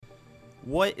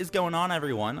What is going on,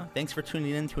 everyone? Thanks for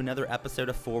tuning in to another episode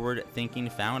of Forward Thinking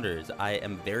Founders. I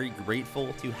am very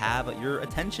grateful to have your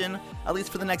attention, at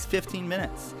least for the next 15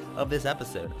 minutes of this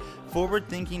episode. Forward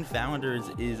Thinking Founders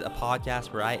is a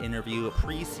podcast where I interview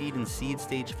pre-seed and seed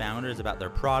stage founders about their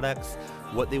products,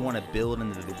 what they want to build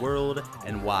into the world,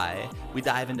 and why. We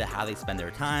dive into how they spend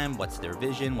their time, what's their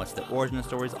vision, what's their origin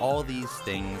stories, all these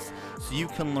things, so you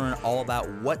can learn all about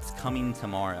what's coming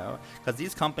tomorrow. Because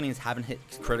these companies haven't hit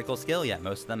critical scale yet.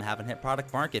 Most of them haven't hit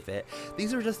product market fit.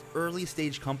 These are just early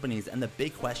stage companies, and the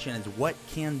big question is, what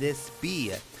can this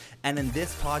be? And in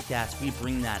this podcast, we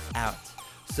bring that out.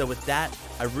 So with that,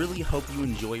 I really hope you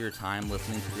enjoy your time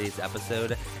listening to today's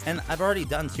episode. And I've already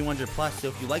done 200 plus, so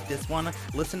if you like this one,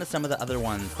 listen to some of the other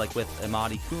ones, like with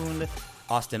Imadi Kund,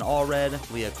 Austin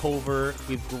Allred, Leah Culver.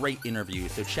 We have great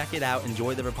interviews, so check it out,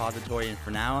 enjoy the repository, and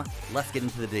for now, let's get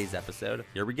into today's episode.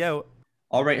 Here we go.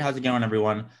 All right, how's it going,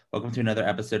 everyone? Welcome to another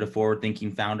episode of Forward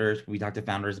Thinking Founders. We talk to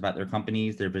founders about their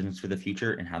companies, their business for the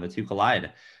future, and how the two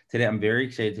collide. Today, I'm very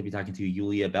excited to be talking to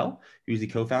Yulia Bell, who's the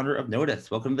co-founder of Notice.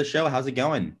 Welcome to the show. How's it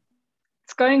going?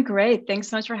 It's going great. Thanks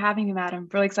so much for having me, Matt. I'm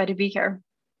really excited to be here.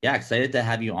 Yeah, excited to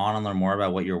have you on and learn more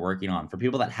about what you're working on. For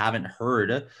people that haven't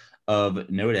heard of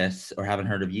Notice or haven't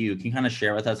heard of you, can you kind of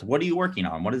share with us, what are you working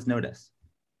on? What is Notice?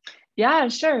 Yeah,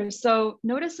 sure. So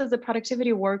Notice is a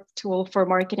productivity work tool for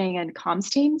marketing and comms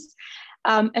teams.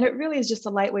 And it really is just a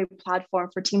lightweight platform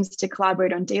for teams to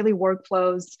collaborate on daily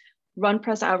workflows, run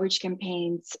press outreach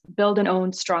campaigns, build and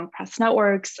own strong press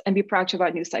networks, and be proactive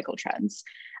about news cycle trends.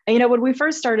 And, when we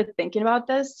first started thinking about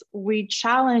this, we're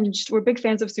big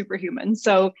fans of Superhuman.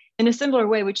 So in a similar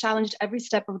way, we challenged every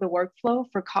step of the workflow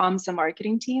for comms and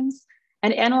marketing teams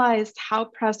and analyzed how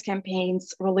press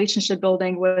campaigns, relationship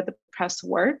building with the press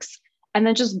works, and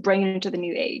then just bring it into the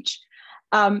new age.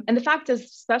 And the fact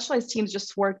is, specialized teams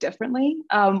just work differently.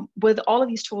 With all of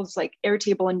these tools like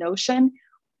Airtable and Notion,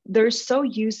 they're so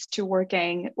used to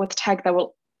working with tech that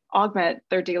will augment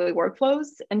their daily workflows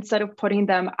instead of putting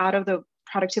them out of the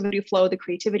productivity flow, the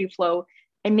creativity flow,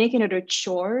 and making it a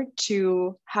chore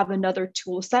to have another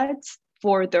tool set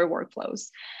for their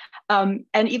workflows. And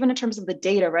even in terms of the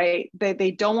data, right?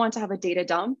 They don't want to have a data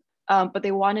dump, but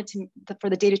they wanted for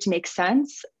the data to make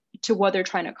sense to what they're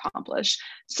trying to accomplish.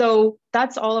 So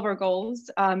that's all of our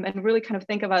goals, and really kind of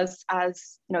think of us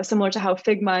as, similar to how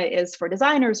Figma is for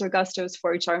designers or Gusto's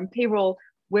for HR and payroll.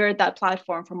 We're that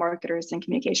platform for marketers and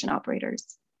communication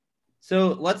operators. So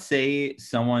let's say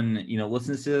someone,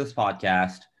 listens to this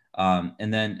podcast,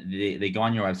 and then they go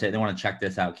on your website, they want to check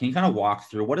this out. Can you kind of walk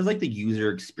through what is like the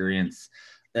user experience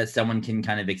that someone can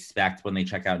kind of expect when they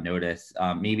check out Notice?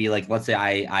 Maybe like, let's say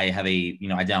I have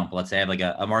I don't, but let's say I have like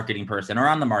a marketing person, or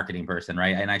I'm the marketing person,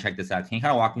 right? And I check this out. Can you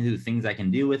kind of walk me through the things I can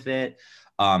do with it,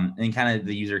 and kind of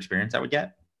the user experience I would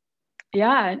get?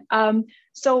 Yeah.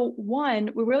 So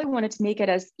one, we really wanted to make it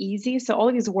as easy. So all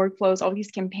of these workflows, all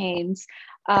these campaigns,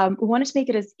 we wanted to make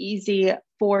it as easy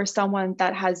for someone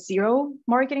that has zero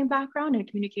marketing background and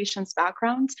communications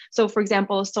background. So for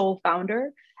example, a sole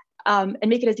founder, and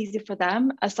make it as easy for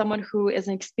them as someone who is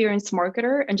an experienced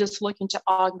marketer and just looking to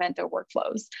augment their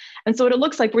workflows. And so what it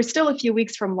looks like, we're still a few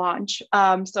weeks from launch.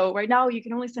 So right now you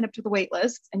can only sign up to the wait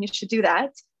list, and you should do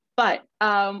that. But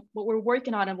what we're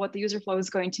working on and what the user flow is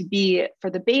going to be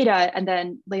for the beta, and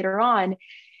then later on,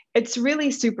 it's really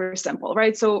super simple,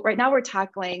 right? So right now we're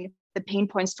tackling the pain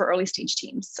points for early stage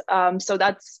teams. So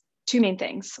that's two main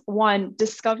things. One,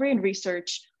 discovery and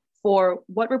research for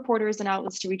what reporters and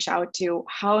outlets to reach out to,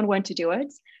 how and when to do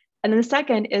it. And then the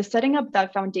second is setting up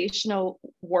that foundational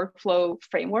workflow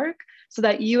framework so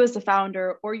that you as the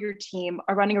founder or your team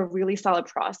are running a really solid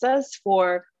process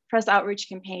for press outreach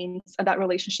campaigns and that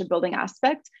relationship building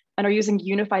aspect, and are using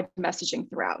unified messaging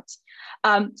throughout.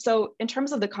 So in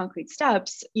terms of the concrete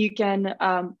steps, you can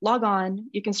log on,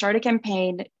 you can start a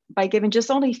campaign by giving just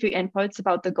only a few inputs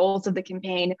about the goals of the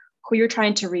campaign, who you're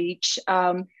trying to reach,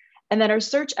 and then our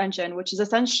search engine, which is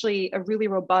essentially a really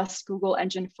robust Google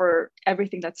engine for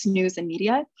everything that's news and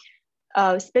media,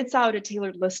 spits out a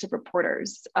tailored list of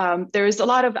reporters. There's a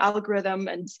lot of algorithm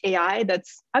and AI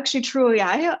that's actually true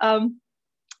AI,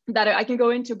 that I can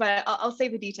go into, but I'll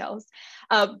save the details.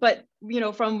 But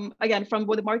from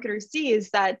what the marketers see is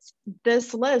that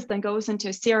this list then goes into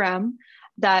a CRM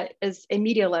that is a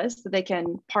media list that they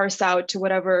can parse out to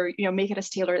whatever, make it as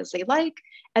tailored as they like.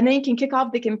 And then you can kick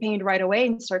off the campaign right away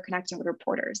and start connecting with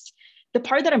reporters. The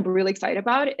part that I'm really excited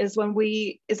about is that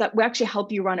we actually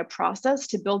help you run a process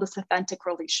to build this authentic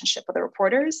relationship with the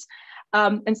reporters.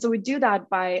 And so we do that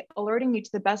by alerting you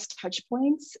to the best touch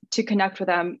points to connect with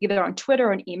them, either on Twitter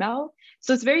or on email,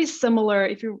 So it's very similar.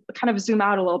 If you kind of zoom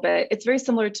out a little bit, it's very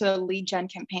similar to a lead gen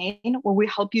campaign where we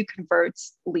help you convert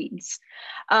leads.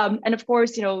 And of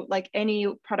course, like any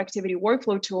productivity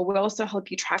workflow tool, we also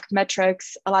help you track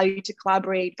metrics, allow you to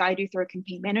collaborate, guide you through a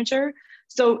campaign manager.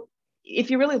 So if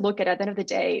you really look at it, at the end of the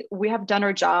day, we have done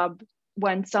our job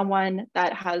when someone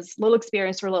that has little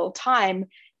experience or little time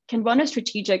can run a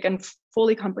strategic and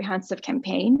fully comprehensive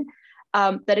campaign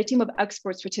that a team of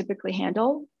experts would typically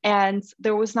handle. And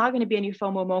there was not going to be any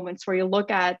FOMO moments where you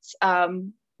look at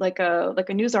like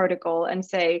a news article and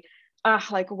say,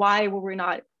 like, why were we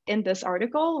not in this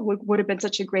article? Would have been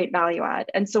such a great value add.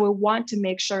 And so we want to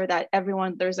make sure that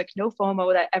everyone, there's like no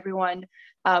FOMO, that everyone,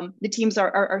 the teams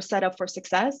are set up for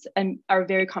success and are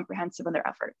very comprehensive in their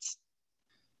efforts.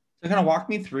 So kind of walk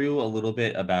me through a little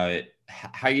bit about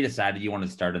how you decided you wanted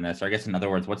to start in this. Or I guess in other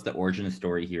words, what's the origin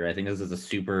story here? I think this is a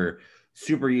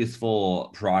super useful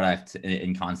product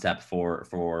in concept for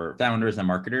founders and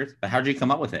marketers. But how did you come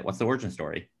up with it? What's the origin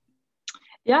story?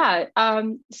 Yeah.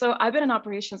 So I've been in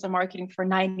operations and marketing for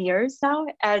 9 years now.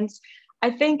 And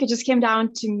I think it just came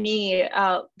down to me,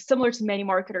 similar to many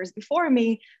marketers before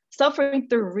me, suffering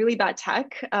through really bad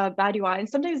tech, bad UI, and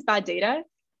sometimes bad data.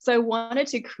 So I wanted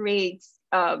to create,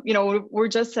 we're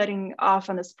just setting off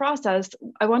on this process.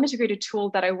 I wanted to create a tool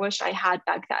that I wish I had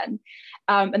back then.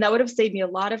 And that would have saved me a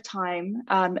lot of time.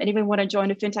 And even when I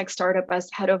joined a fintech startup as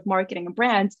head of marketing and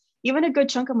brands, even a good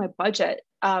chunk of my budget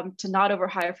to not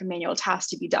overhire for manual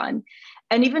tasks to be done.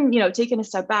 And even, taking a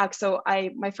step back. So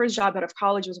my first job out of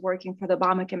college was working for the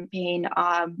Obama campaign,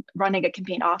 running a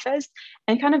campaign office,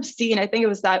 and kind of seeing, I think it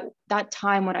was that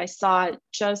time when I saw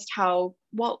just how,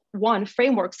 well, one,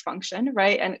 frameworks function,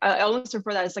 right? And I almost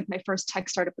refer that as like my first tech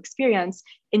startup experience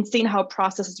in seeing how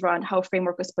processes run, how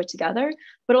framework was put together,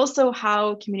 but also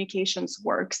how communications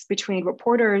works between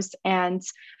reporters and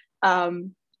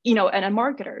and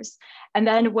marketers. And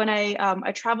then when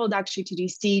I traveled actually to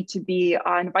DC to be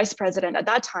on vice president at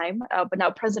that time, but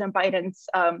now President Biden's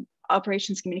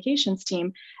operations communications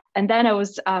team. And then I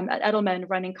was at Edelman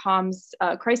running comms,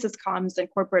 crisis comms and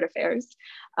corporate affairs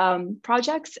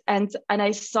projects. And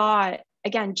I saw,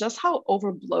 again, just how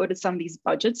overbloated some of these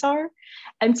budgets are.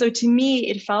 And so to me,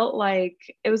 it felt like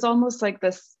it was almost like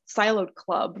this siloed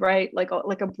club, right? Like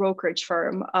a brokerage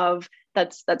firm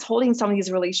that's holding some of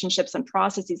these relationships and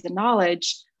processes and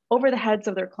knowledge over the heads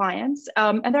of their clients.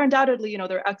 And they're undoubtedly,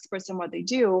 they're experts in what they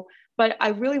do. But I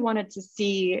really wanted to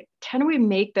see, can we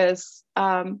make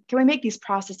these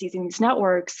processes and these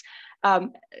networks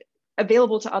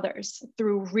available to others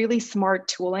through really smart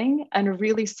tooling and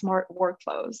really smart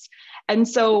workflows? And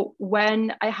so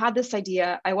when I had this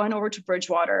idea, I went over to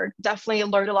Bridgewater, definitely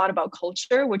learned a lot about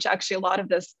culture, which actually a lot of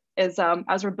this is,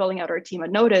 as we're building out our team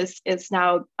at Notice, is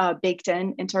now baked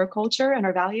into our culture and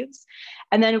our values.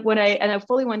 And then when I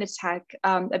fully went to tech,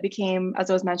 I became, as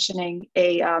I was mentioning,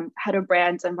 a head of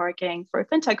brands and marketing for a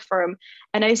fintech firm.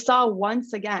 And I saw,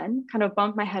 once again, kind of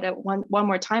bump my head at one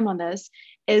more time on this,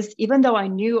 is even though I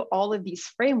knew all of these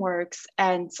frameworks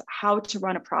and how to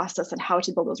run a process and how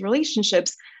to build those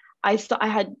relationships, I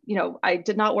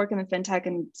did not work in the fintech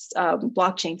and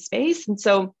blockchain space. And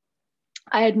so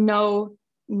I had no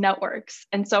networks.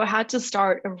 And so I had to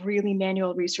start a really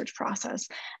manual research process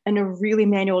and a really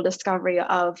manual discovery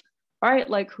of, all right,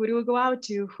 like, who do we go out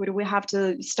to? Who do we have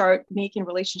to start making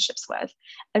relationships with?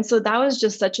 And so that was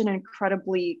just such an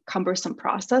incredibly cumbersome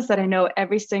process that I know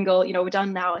every single, we've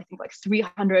done now, I think like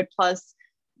 300 plus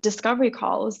discovery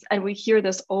calls, and we hear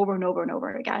this over and over and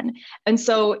over again. And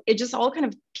so it just all kind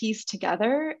of pieced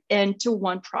together into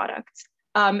one product.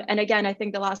 And again, I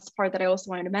think the last part that I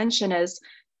also wanted to mention is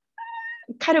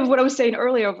kind of what I was saying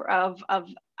earlier of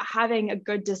having a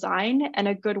good design and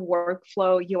a good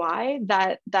workflow UI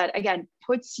that again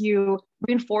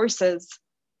reinforces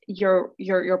your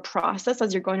process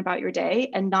as you're going about your day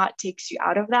and not takes you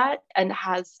out of that and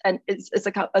is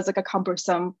like a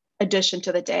cumbersome addition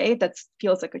to the day that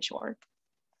feels like a chore.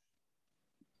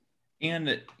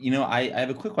 And, I have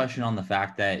a quick question on the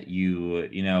fact that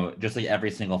just like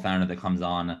every single founder that comes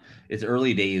on, it's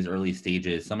early days, early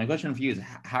stages. So my question for you is,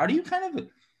 how do you kind of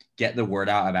get the word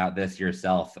out about this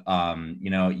yourself? I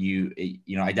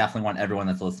definitely want everyone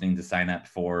that's listening to sign up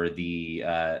for the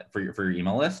for your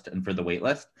email list and for the wait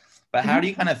list. But how do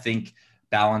you kind of think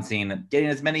balancing getting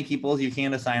as many people as you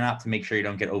can to sign up to make sure you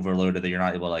don't get overloaded, that you're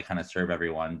not able to like kind of serve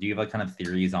everyone? Do you have like kind of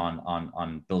theories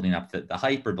on building up the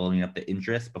hype or building up the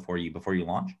interest before you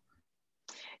launch?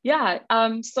 Yeah,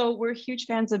 so we're huge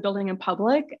fans of building in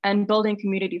public and building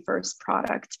community first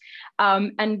product.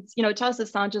 And to us,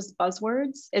 it's not just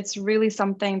buzzwords. It's really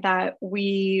something that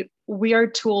we are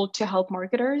a tool to help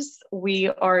marketers. We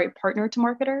are a partner to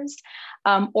marketers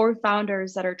or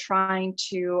founders that are trying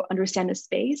to understand the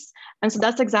space. And so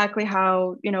that's exactly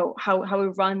how how we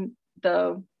run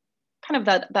the kind of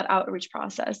that outreach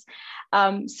process.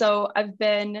 I've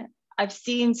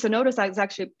seen, so Notice is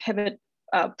actually a pivot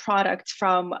product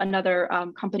from another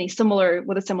company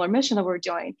with a similar mission that we're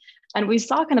doing. And we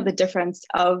saw kind of the difference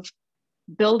of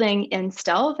building in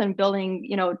stealth and building,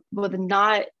 with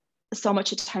not so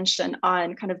much attention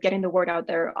on kind of getting the word out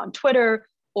there on Twitter,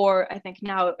 or I think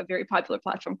now a very popular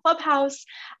platform, Clubhouse.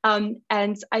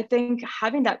 And I think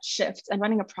having that shift and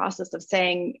running a process of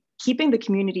saying, keeping the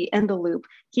community in the loop,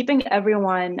 keeping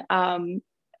everyone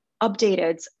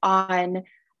updated on,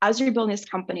 as you're building this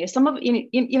company, some of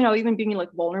even being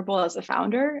like vulnerable as a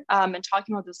founder and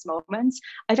talking about those moments,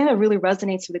 I think that really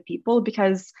resonates with the people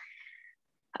because,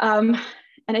 and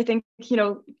I think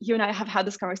you and I have had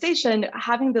this conversation,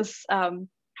 having this kind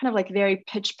of like very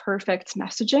pitch perfect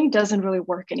messaging doesn't really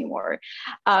work anymore.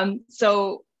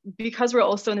 So because we're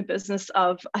also in the business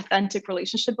of authentic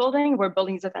relationship building, we're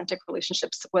building these authentic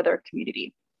relationships with our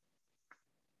community.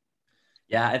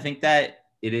 Yeah, I think that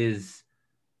it is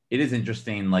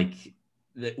interesting, like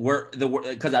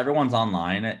because everyone's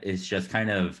online. It's just kind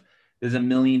of, there's a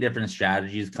million different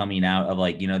strategies coming out of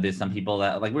like, there's some people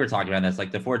that, like we were talking about, that's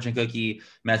like the fortune cookie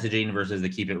messaging versus the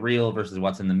keep it real versus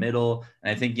what's in the middle.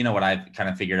 And I think, what I've kind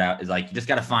of figured out is like, you just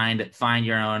got to find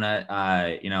your own,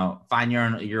 find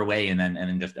your way and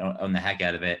then just own the heck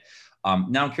out of it.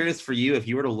 Now I'm curious for you, if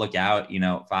you were to look out,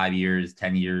 5 years,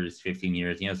 10 years, 15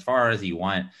 years, as far as you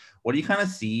want, what do you kind of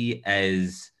see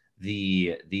as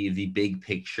the big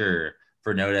picture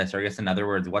for Notice? Or I guess in other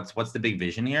words, what's the big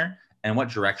vision here, and what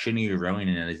direction are you rowing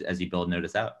in as you build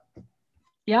Notice out?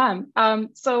 Yeah.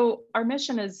 So our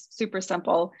mission is super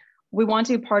simple. We want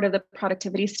to be part of the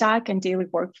productivity stack and daily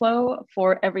workflow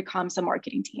for every comms and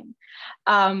marketing team.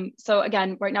 So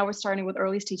again, right now we're starting with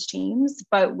early stage teams,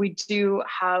 but we do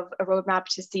have a roadmap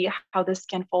to see how this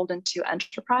can fold into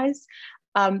enterprise.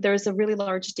 There's a really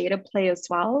large data play as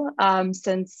well,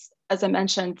 since, as I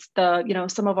mentioned,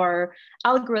 some of our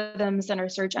algorithms and our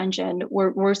search engine,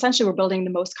 we're essentially building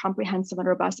the most comprehensive and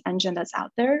robust engine that's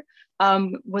out there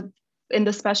in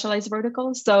the specialized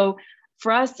verticals. So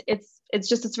for us,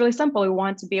 it's really simple. We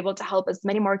want to be able to help as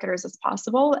many marketers as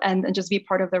possible and just be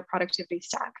part of their productivity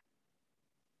stack.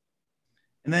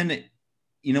 And then,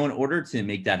 in order to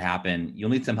make that happen, you'll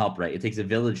need some help, right? It takes a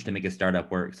village to make a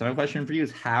startup work. So my question for you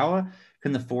is, how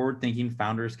can the forward-thinking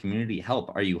founders community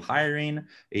help? Are you hiring? Are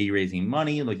you raising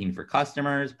money, looking for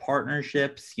customers,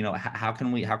 partnerships? How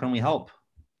can we help?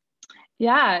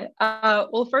 Yeah.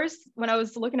 Well, first, when I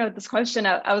was looking at this question,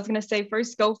 I was going to say,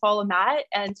 first, go follow Matt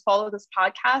and follow this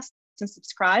podcast and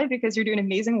subscribe, because you're doing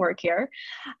amazing work here.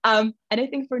 And I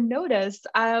think for Notice,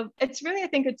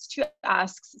 it's two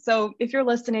asks. So if you're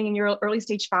listening and you're an early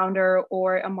stage founder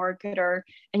or a marketer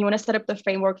and you want to set up the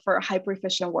framework for a hyper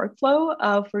efficient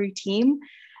workflow for your team,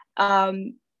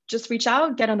 just reach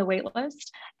out, get on the wait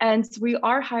list. And we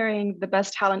are hiring the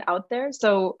best talent out there.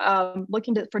 So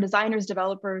for designers,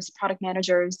 developers, product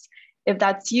managers. If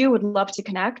that's you, would love to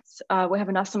connect. We have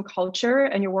an awesome culture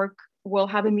and your work will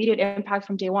have immediate impact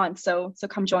from day one. So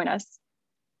come join us.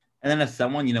 And then if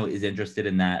someone, is interested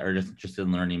in that or just interested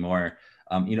in learning more,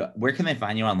 where can they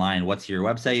find you online? What's your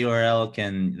website URL?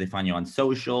 Can they find you on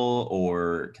social,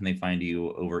 or can they find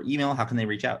you over email? How can they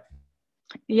reach out?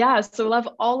 Yeah, so we love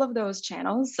all of those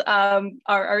channels.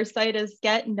 Our site is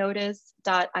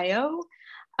getnotice.io.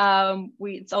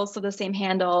 It's also the same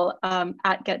handle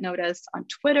at getnotice on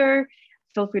Twitter.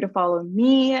 Feel free to follow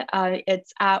me.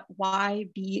 It's at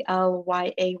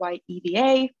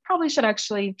YBLYAYEVA. Probably should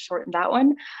actually shorten that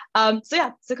one.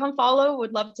 So come follow.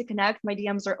 Would love to connect. My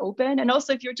DMs are open. And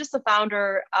also, if you're just a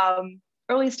founder,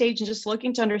 early stage and just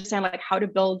looking to understand like how to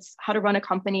run a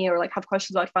company, or like have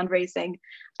questions about fundraising,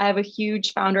 I have a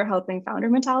huge founder helping founder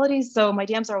mentality. So my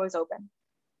DMs are always open.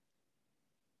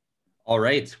 All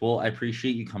right. Well, I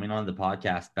appreciate you coming on the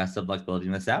podcast. Best of luck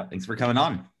building this out. Thanks for coming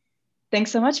on.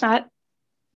 Thanks so much, Matt.